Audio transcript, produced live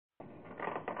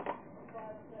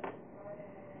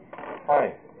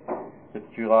Hi, it's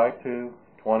July 2,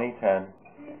 2010,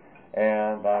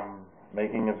 and I'm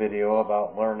making a video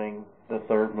about learning the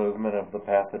third movement of the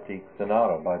Pathetique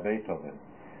Sonata by Beethoven.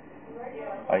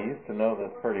 I used to know this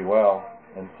pretty well,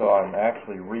 and so I'm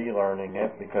actually relearning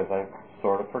it because I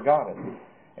sort of forgot it.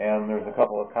 And there's a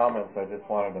couple of comments I just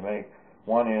wanted to make.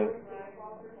 One is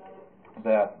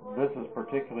that this is a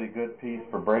particularly good piece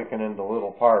for breaking into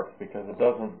little parts because it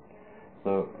doesn't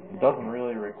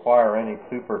really require any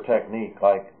super technique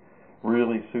like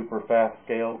really super fast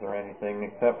scales or anything,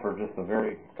 except for just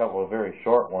a couple of very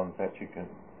short ones that you can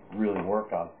really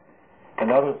work on.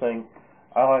 Another thing,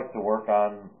 I like to work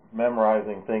on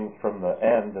memorizing things from the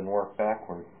end and work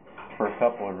backwards for a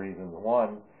couple of reasons.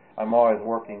 One, I'm always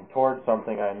working towards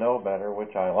something I know better,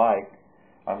 which I like.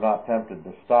 I'm not tempted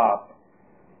to stop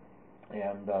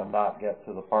and not get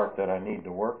to the part that I need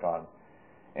to work on.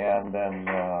 And then,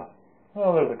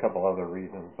 well, there's a couple other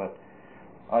reasons, but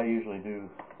I usually do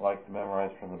like to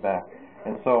memorize from the back.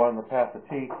 And so on the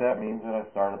Pathetique, that means that I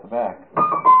start at the back.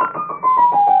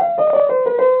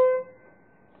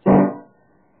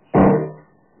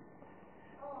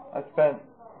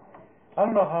 I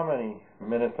don't know how many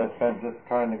minutes I spent just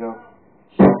trying to go.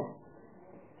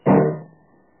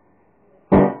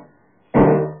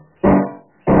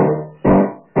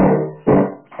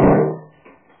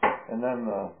 And then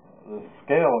the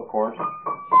scale, of course.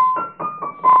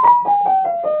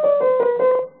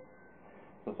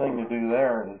 The thing to do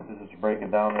there is to just break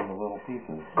it down into little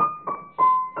pieces.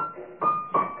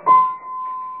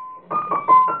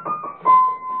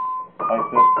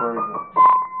 Like this version.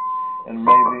 And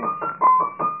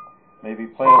maybe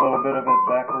play a little bit of it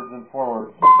backwards and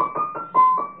forwards.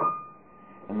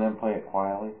 And then play it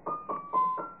quietly.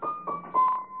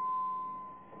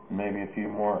 Maybe add a few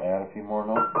more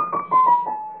notes.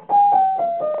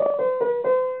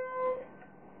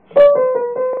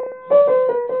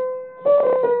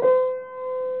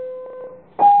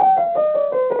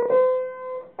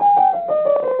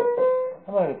 I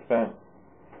might have spent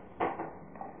a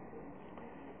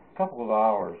couple of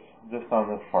hours just on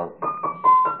this part.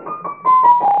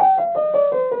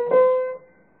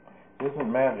 It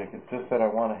isn't magic, it's just that I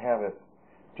want to have it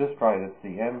just right. It's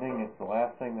the ending, it's the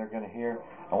last thing they're going to hear.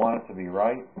 I want it to be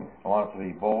right, I want it to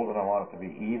be bold, and I want it to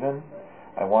be even.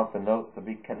 I want the notes to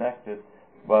be connected,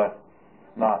 but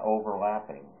not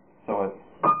overlapping. So it's...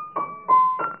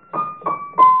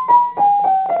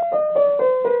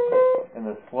 And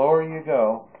the slower you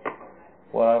go,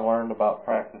 what I learned about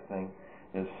practicing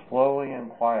is slowly and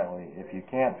quietly. If you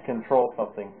can't control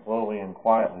something slowly and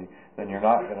quietly, then you're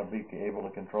not going to be able to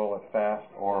control it fast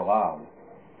or loud.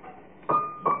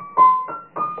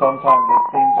 Sometimes it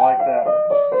seems like that,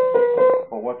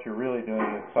 but what you're really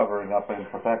doing is covering up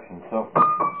imperfection. So,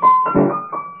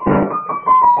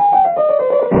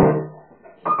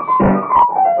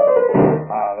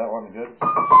 that wasn't good.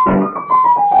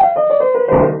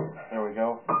 There we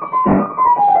go.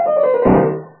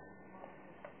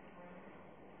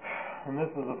 And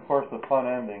this is, of course, the fun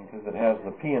ending because it has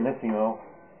the pianissimo.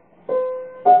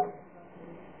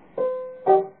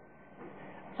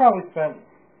 I probably spent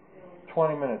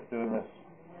 20 minutes doing this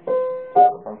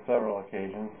on several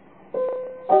occasions.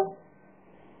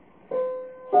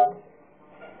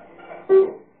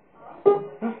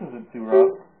 This isn't too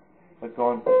rough, but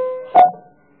going,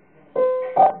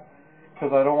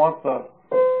 because I don't want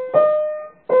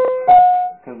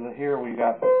because here we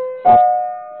got,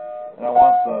 and I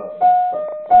want the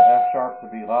F sharp to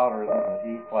be louder than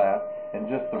the E flat, and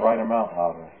just the right amount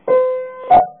louder.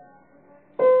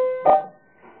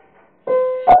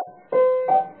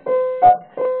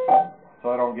 So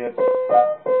I don't get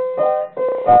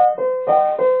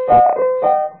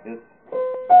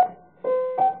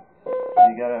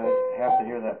you have to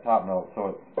hear that top note, so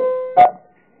it's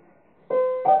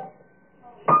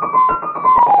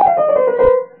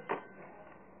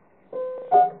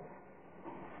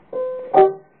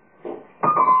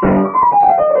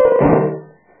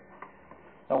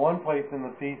now one place in the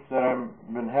piece that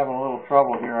I've been having a little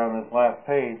trouble here on this last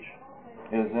page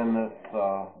is in this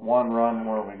one run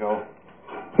where we go.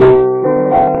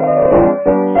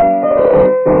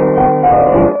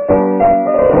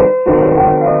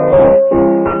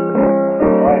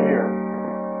 Right here.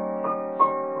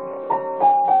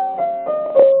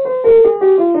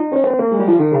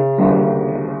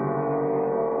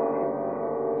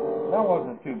 That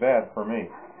wasn't too bad for me.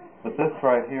 But this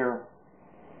right here,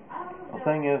 the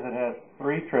thing is it has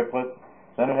 3 triplets,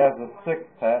 then it has a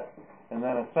sextet, and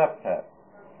then a septet.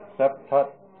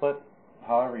 Septuplet,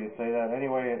 however you say that.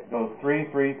 Anyway, it goes 3,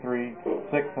 3, 3,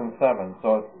 6, and 7.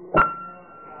 So it's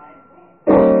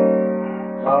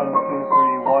 1, 2,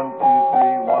 3, 1, 2,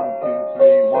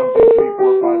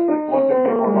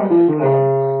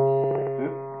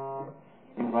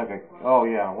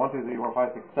 yeah, 1, 2, 3, 4, 5,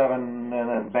 6, 7, and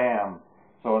then bam.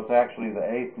 So it's actually the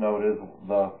 8th note is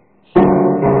the D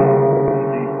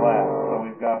flat. So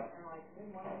we've got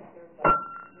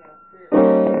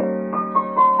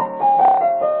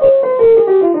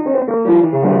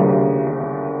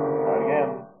again.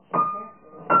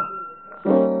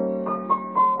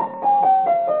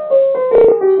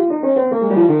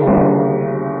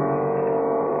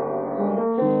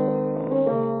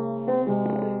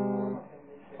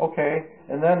 Okay,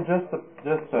 and then just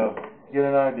to get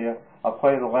an idea, I'll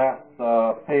play the last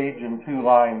page in 2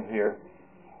 lines here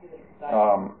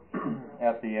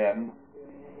at the end,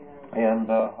 and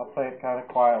I'll play it kind of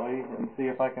quietly and see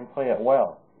if I can play it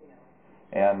well.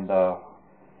 And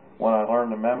when I learn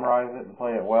to memorize it and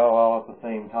play it well all at the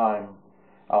same time,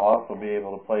 I'll also be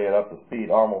able to play it up to speed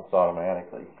almost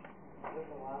automatically.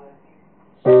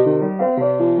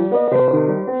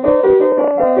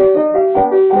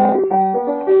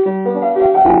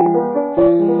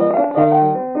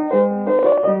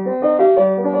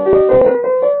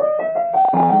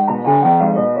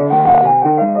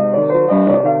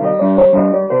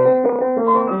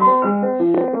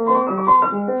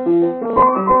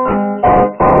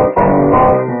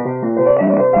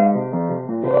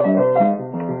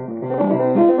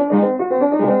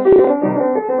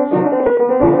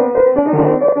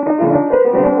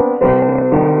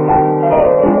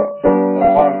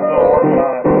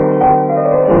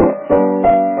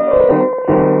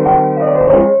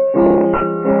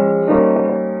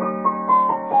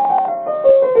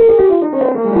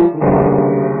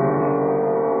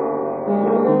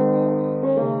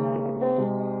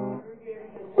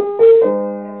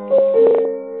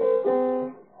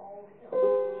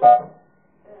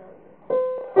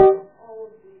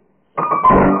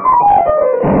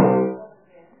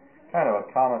 Kind of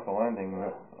a comical ending,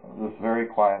 this very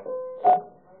quiet,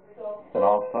 and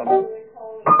all of a sudden,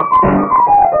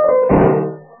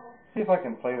 see if I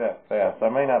can play that fast. I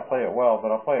may not play it well,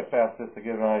 but I'll play it fast just to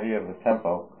get an idea of the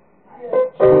tempo.